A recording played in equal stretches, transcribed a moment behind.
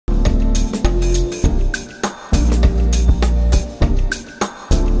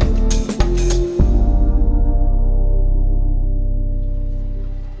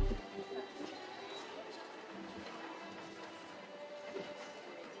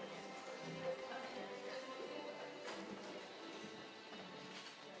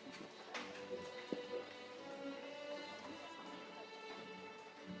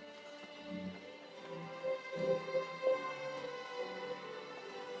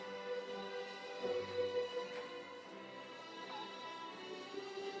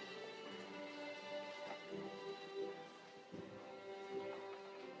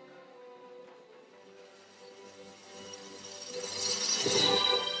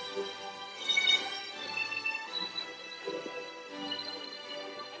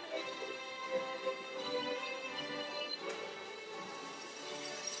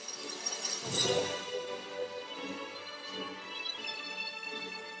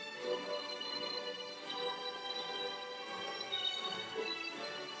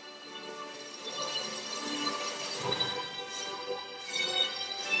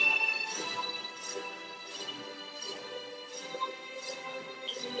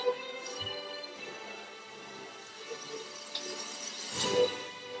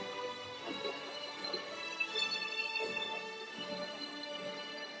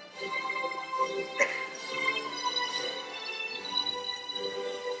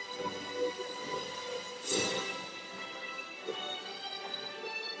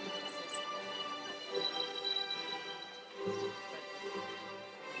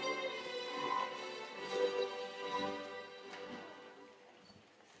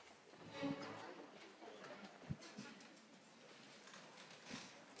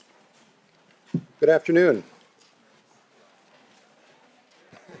Good afternoon.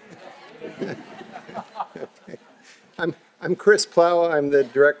 I'm Chris Plowe. I'm the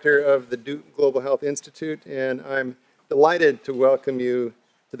director of the Duke Global Health Institute, and I'm delighted to welcome you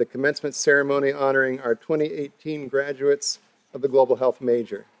to the commencement ceremony honoring our 2018 graduates of the Global Health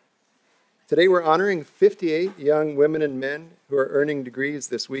major. Today we're honoring 58 young women and men who are earning degrees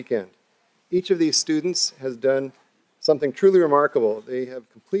this weekend. Each of these students has done something truly remarkable. They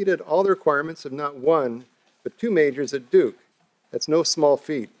have completed all the requirements of not one, but two majors at Duke. That's no small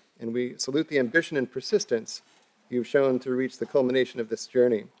feat, and we salute the ambition and persistence you've shown to reach the culmination of this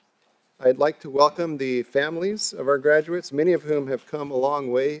journey. I'd like to welcome the families of our graduates, many of whom have come a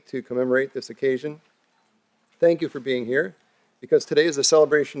long way to commemorate this occasion. Thank you for being here, because today is a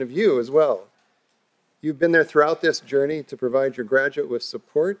celebration of you as well. You've been there throughout this journey to provide your graduate with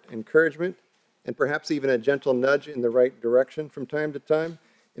support, encouragement, and perhaps even a gentle nudge in the right direction from time to time.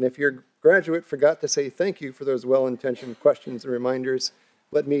 And if your graduate forgot to say thank you for those well-intentioned questions and reminders,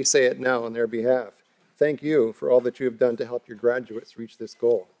 let me say it now on their behalf. Thank you for all that you have done to help your graduates reach this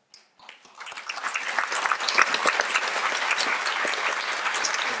goal.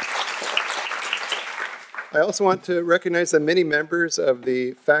 I also want to recognize the many members of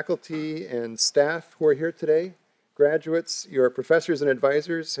the faculty and staff who are here today. Graduates, your professors and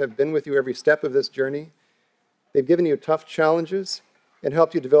advisors have been with you every step of this journey. They've given you tough challenges and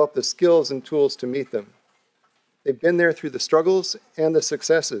helped you develop the skills and tools to meet them. They've been there through the struggles and the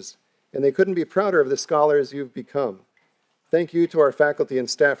successes, and they couldn't be prouder of the scholars you've become. Thank you to our faculty and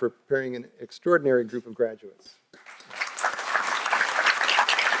staff for preparing an extraordinary group of graduates.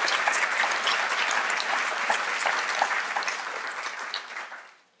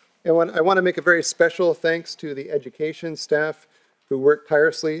 And I want to make a very special thanks to the education staff who work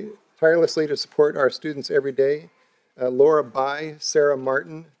tirelessly to support our students every day. Laura Bai, Sarah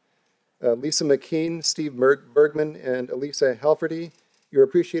Martin, Lisa McKean, Steve Bergman, and Elisa Helferty. You're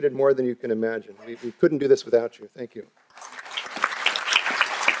appreciated more than you can imagine. We couldn't do this without you. Thank you.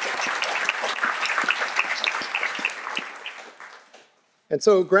 And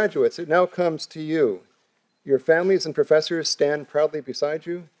so, graduates, it now comes to you. Your families and professors stand proudly beside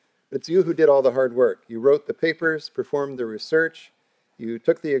you. But it's you who did all the hard work. You wrote the papers, performed the research, you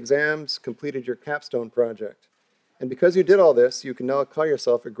took the exams, completed your capstone project. And because you did all this, you can now call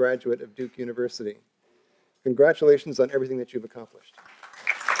yourself a graduate of Duke University. Congratulations on everything that you've accomplished.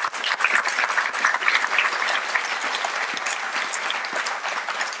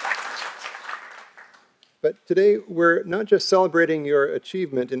 But today, we're not just celebrating your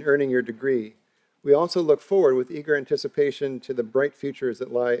achievement in earning your degree. We also look forward with eager anticipation to the bright futures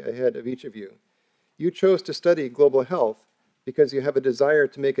that lie ahead of each of you. You chose to study global health because you have a desire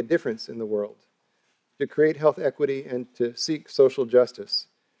to make a difference in the world, to create health equity, and to seek social justice.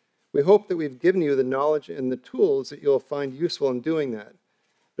 We hope that we've given you the knowledge and the tools that you'll find useful in doing that.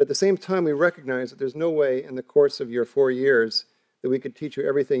 But at the same time, we recognize that there's no way in the course of your 4 years that we could teach you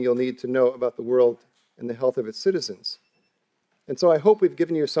everything you'll need to know about the world and the health of its citizens. And so I hope we've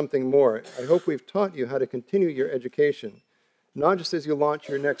given you something more. I hope we've taught you how to continue your education, not just as you launch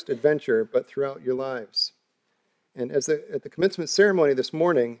your next adventure, but throughout your lives. And at the commencement ceremony this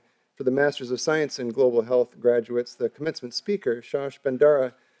morning for the Masters of Science in Global Health graduates, the commencement speaker, Shash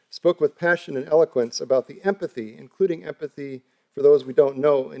Bandara, spoke with passion and eloquence about the empathy, including empathy for those we don't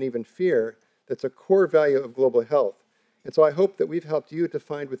know and even fear, that's a core value of global health. And so I hope that we've helped you to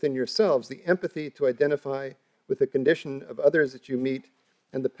find within yourselves the empathy to identify with the condition of others that you meet,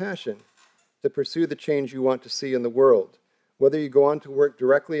 and the passion to pursue the change you want to see in the world, whether you go on to work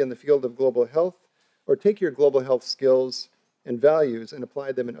directly in the field of global health or take your global health skills and values and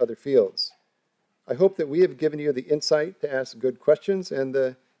apply them in other fields. I hope that we have given you the insight to ask good questions and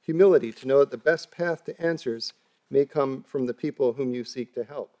the humility to know that the best path to answers may come from the people whom you seek to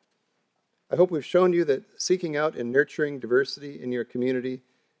help. I hope we've shown you that seeking out and nurturing diversity in your community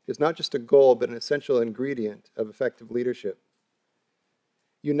is not just a goal, but an essential ingredient of effective leadership.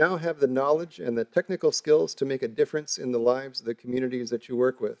 You now have the knowledge and the technical skills to make a difference in the lives of the communities that you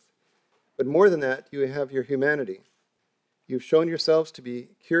work with. But more than that, you have your humanity. You've shown yourselves to be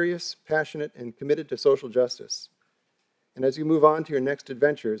curious, passionate, and committed to social justice. And as you move on to your next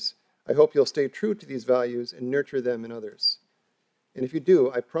adventures, I hope you'll stay true to these values and nurture them in others. And if you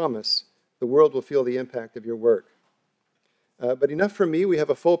do, I promise the world will feel the impact of your work. But enough from me. We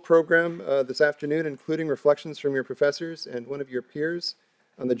have a full program this afternoon, including reflections from your professors and one of your peers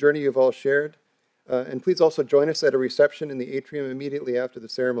on the journey you've all shared. And please also join us at a reception in the atrium immediately after the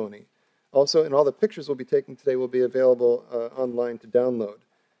ceremony. Also, and all the pictures we'll be taking today will be available online to download.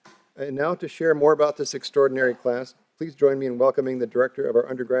 And now to share more about this extraordinary class, please join me in welcoming the Director of our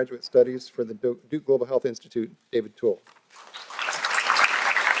Undergraduate Studies for the Duke Global Health Institute, David Toole.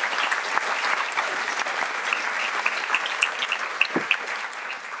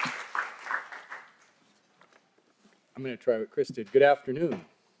 I'm going to try what Chris did. Good afternoon.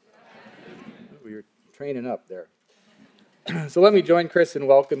 We were training up there. So let me join Chris in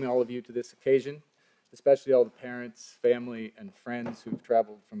welcoming all of you to this occasion, especially all the parents, family, and friends who've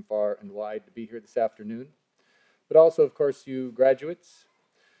traveled from far and wide to be here this afternoon. But also, of course, you graduates,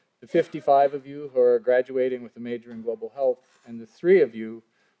 the 55 of you who are graduating with a major in global health, and the 3 of you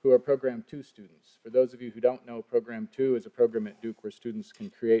who are Program 2 students. For those of you who don't know, Program 2 is a program at Duke where students can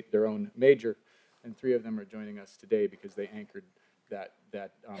create their own major, and 3 of them are joining us today because they anchored that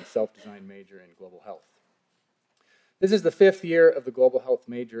self-designed major in global health. This is the 5th year of the global health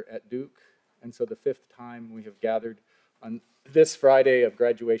major at Duke, and so the 5th time we have gathered on this Friday of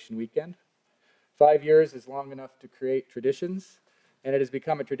graduation weekend. 5 years is long enough to create traditions, and it has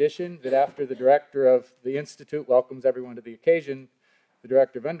become a tradition that after the director of the Institute welcomes everyone to the occasion, the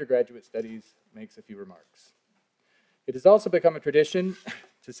director of undergraduate studies makes a few remarks. It has also become a tradition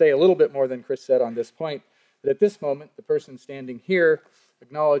to say a little bit more than Chris said on this point, that at this moment, the person standing here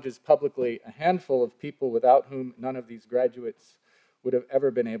acknowledges publicly a handful of people without whom none of these graduates would have ever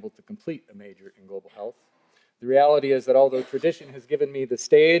been able to complete a major in global health. The reality is that although tradition has given me the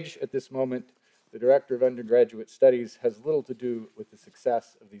stage at this moment, the director of undergraduate studies has little to do with the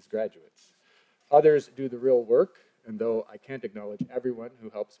success of these graduates. Others do the real work, and though I can't acknowledge everyone who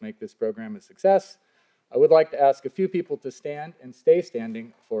helps make this program a success, I would like to ask a few people to stand and stay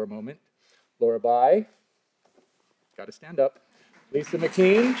standing for a moment. Laura Bai, got to stand up. Lisa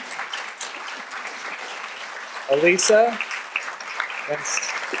McKean, Elisa,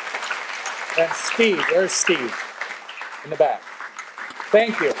 and Steve. Where's Steve? In the back.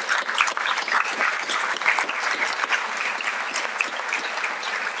 Thank you.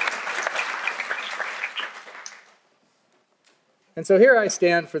 And so here I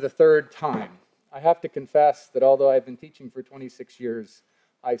stand for the 3rd time. I have to confess that although I've been teaching for 26 years,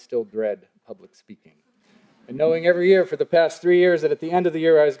 I still dread public speaking. And knowing every year for the past 3 years that at the end of the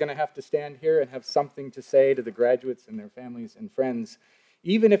year I was going to have to stand here and have something to say to the graduates and their families and friends,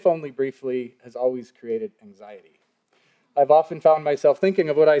 even if only briefly, has always created anxiety. I've often found myself thinking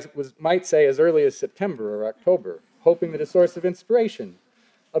of what I might say as early as September or October, hoping that a source of inspiration,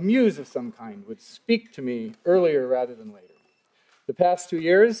 a muse of some kind, would speak to me earlier rather than later. The past 2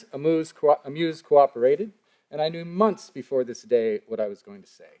 years, a muse cooperated, and I knew months before this day what I was going to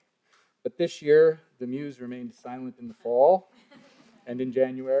say. But this year, the muse remained silent in the fall, and in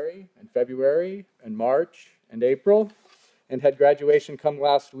January, and February, and March, and April, and had graduation come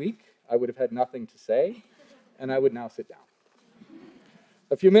last week, I would have had nothing to say, and I would now sit down.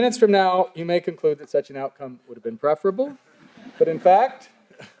 A few minutes from now, you may conclude that such an outcome would have been preferable, but in fact,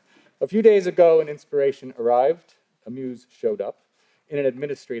 a few days ago, an inspiration arrived, a muse showed up, in an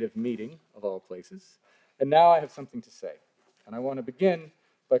administrative meeting, of all places, and now I have something to say. And I want to begin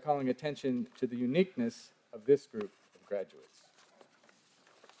by calling attention to the uniqueness of this group of graduates.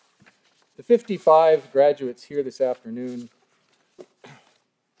 The 55 graduates here this afternoon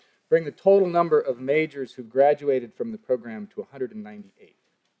bring the total number of majors who've graduated from the program to 198,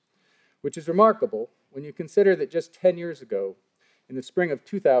 which is remarkable when you consider that just 10 years ago, in the spring of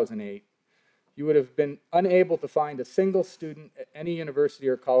 2008, you would have been unable to find a single student at any university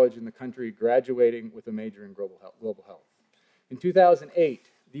or college in the country graduating with a major in global health. In 2008,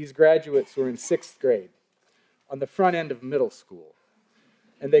 these graduates were in 6th grade, on the front end of middle school,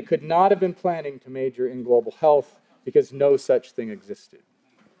 and they could not have been planning to major in global health because no such thing existed.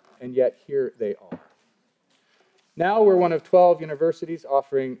 And yet here they are. Now we're one of 12 universities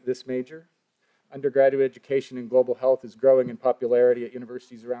offering this major. Undergraduate education in global health is growing in popularity at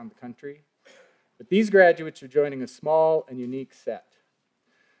universities around the country. But these graduates are joining a small and unique set.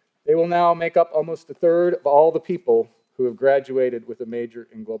 They will now make up almost 1/3 of all the people who have graduated with a major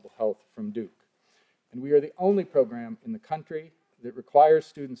in global health from Duke. And we are the only program in the country that requires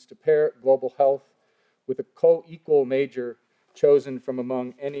students to pair global health with a co-equal major chosen from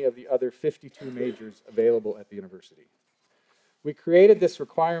among any of the other 52 majors available at the university. We created this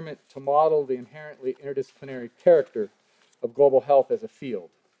requirement to model the inherently interdisciplinary character of global health as a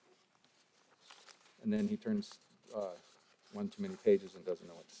field. And then he turns one too many pages and doesn't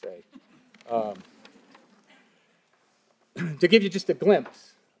know what to say. To give you just a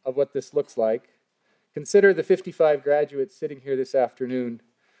glimpse of what this looks like, consider the 55 graduates sitting here this afternoon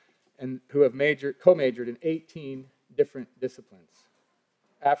and who have co-majored in 18 different disciplines.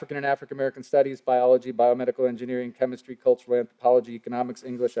 African and African American Studies, Biology, Biomedical Engineering, Chemistry, Cultural Anthropology, Economics,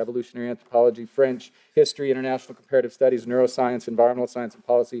 English, Evolutionary Anthropology, French, History, International Comparative Studies, Neuroscience, Environmental Science and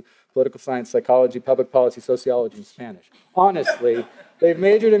Policy, Political Science, Psychology, Public Policy, Sociology, and Spanish. Honestly, they've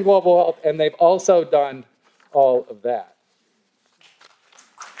majored in global health, and they've also done all of that.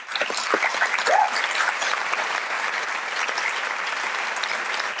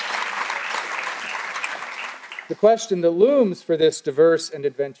 The question that looms for this diverse and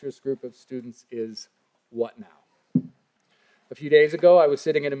adventurous group of students is, what now? A few days ago, I was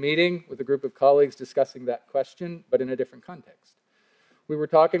sitting in a meeting with a group of colleagues discussing that question, but in a different context. We were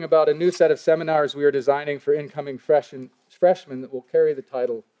talking about a new set of seminars we are designing for incoming freshmen that will carry the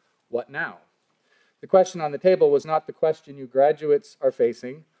title, What Now? The question on the table was not the question you graduates are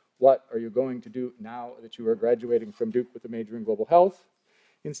facing, what are you going to do now that you are graduating from Duke with a major in global health?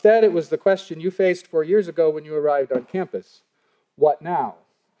 Instead, it was the question you faced 4 years ago when you arrived on campus. What now?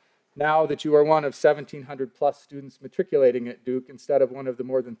 Now that you are one of 1,700 plus students matriculating at Duke instead of one of the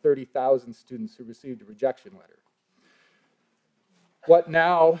more than 30,000 students who received a rejection letter. What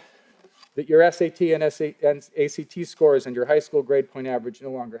now that your SAT and ACT scores and your high school grade point average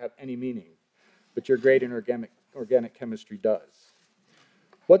no longer have any meaning, but your grade in organic chemistry does?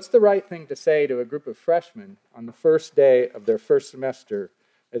 What's the right thing to say to a group of freshmen on the first day of their first semester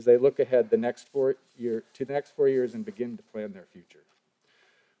as they look ahead to the next 4 years and begin to plan their future?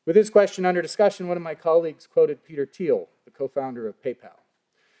 With this question under discussion, one of my colleagues quoted Peter Toole, the co-founder of PayPal.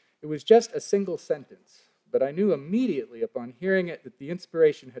 It was just a single sentence, but I knew immediately upon hearing it that the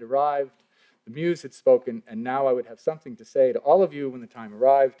inspiration had arrived, the muse had spoken, and now I would have something to say to all of you when the time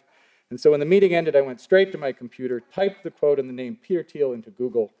arrived. And so when the meeting ended, I went straight to my computer, typed the quote and the name Peter Toole into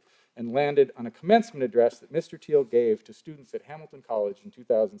Google, and landed on a commencement address that Mr. Toole gave to students at Hamilton College in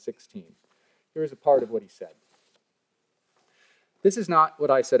 2016. Here is a part of what he said. This is not what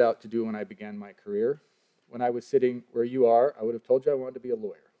I set out to do when I began my career. When I was sitting where you are, I would have told you I wanted to be a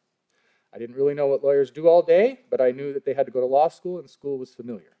lawyer. I didn't really know what lawyers do all day, but I knew that they had to go to law school, and school was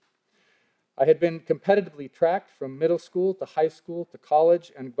familiar. I had been competitively tracked from middle school to high school to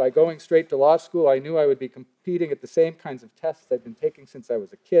college, and by going straight to law school, I knew I would be competing at the same kinds of tests I'd been taking since I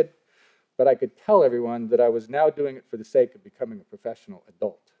was a kid, but I could tell everyone that I was now doing it for the sake of becoming a professional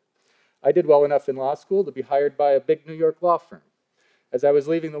adult. I did well enough in law school to be hired by a big New York law firm. As I was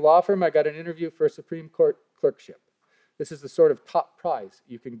leaving the law firm, I got an interview for a Supreme Court clerkship. This is the sort of top prize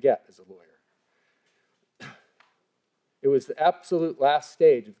you can get as a lawyer. It was the absolute last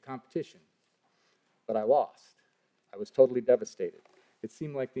stage of the competition, but I lost. I was totally devastated. It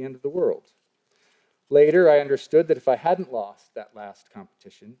seemed like the end of the world. Later, I understood that if I hadn't lost that last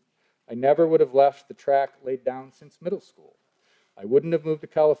competition, I never would have left the track laid down since middle school. I wouldn't have moved to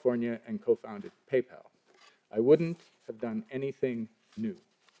California and co-founded PayPal. I wouldn't have done anything new.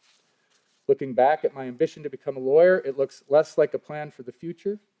 Looking back at my ambition to become a lawyer, it looks less like a plan for the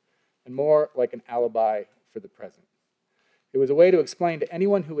future and more like an alibi for the present. It was a way to explain to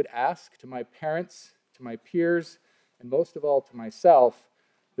anyone who would ask, to my parents, to my peers, and most of all to myself,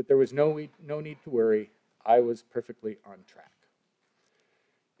 that there was no need to worry. I was perfectly on track.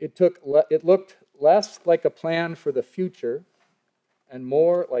 It looked less like a plan for the future and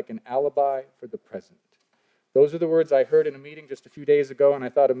more like an alibi for the present. Those are the words I heard in a meeting just a few days ago, and I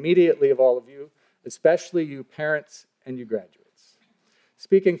thought immediately of all of you, especially you parents and you graduates.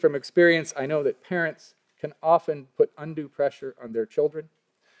 Speaking from experience, I know that parents can often put undue pressure on their children,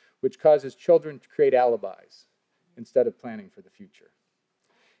 which causes children to create alibis instead of planning for the future.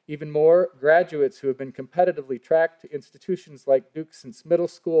 Even more, graduates who have been competitively tracked to institutions like Duke since middle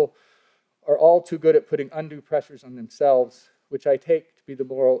school are all too good at putting undue pressures on themselves, which I take to be the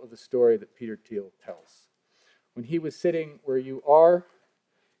moral of the story that Peter Toole tells. When he was sitting where you are,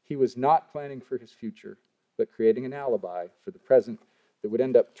 he was not planning for his future, but creating an alibi for the present that would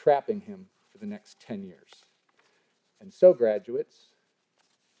end up trapping him for the next 10 years. And so, graduates,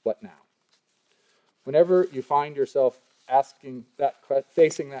 what now? Whenever you find yourself facing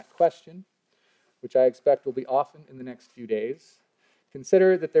that question, which I expect will be often in the next few days,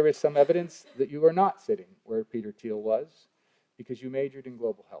 consider that there is some evidence that you are not sitting where Peter Toole was because you majored in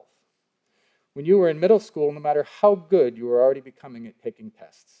global health. When you were in middle school, no matter how good you were already becoming at taking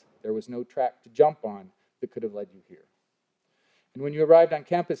tests, there was no track to jump on that could have led you here. And when you arrived on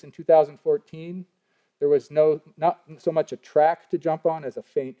campus in 2014, there was not so much a track to jump on as a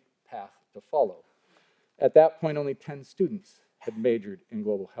faint path to follow. At that point, only 10 students had majored in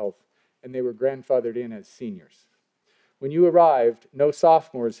global health, and they were grandfathered in as seniors. When you arrived, no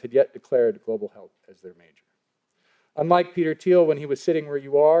sophomores had yet declared global health as their major. Unlike Peter Toole, when he was sitting where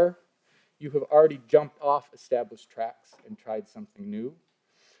you are, you have already jumped off established tracks and tried something new.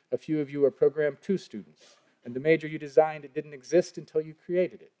 A few of you are Program 2 students, and the major you designed, it didn't exist until you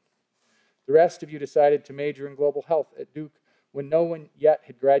created it. The rest of you decided to major in global health at Duke when no one yet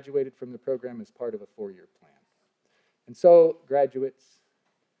had graduated from the program as part of a 4-year plan. And so, graduates,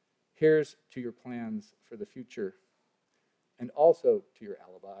 here's to your plans for the future, and also to your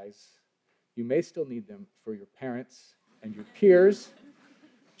alibis. You may still need them for your parents and your peers,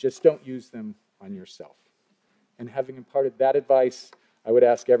 just don't use them on yourself. And having imparted that advice, I would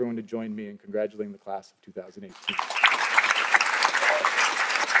ask everyone to join me in congratulating the class of 2018.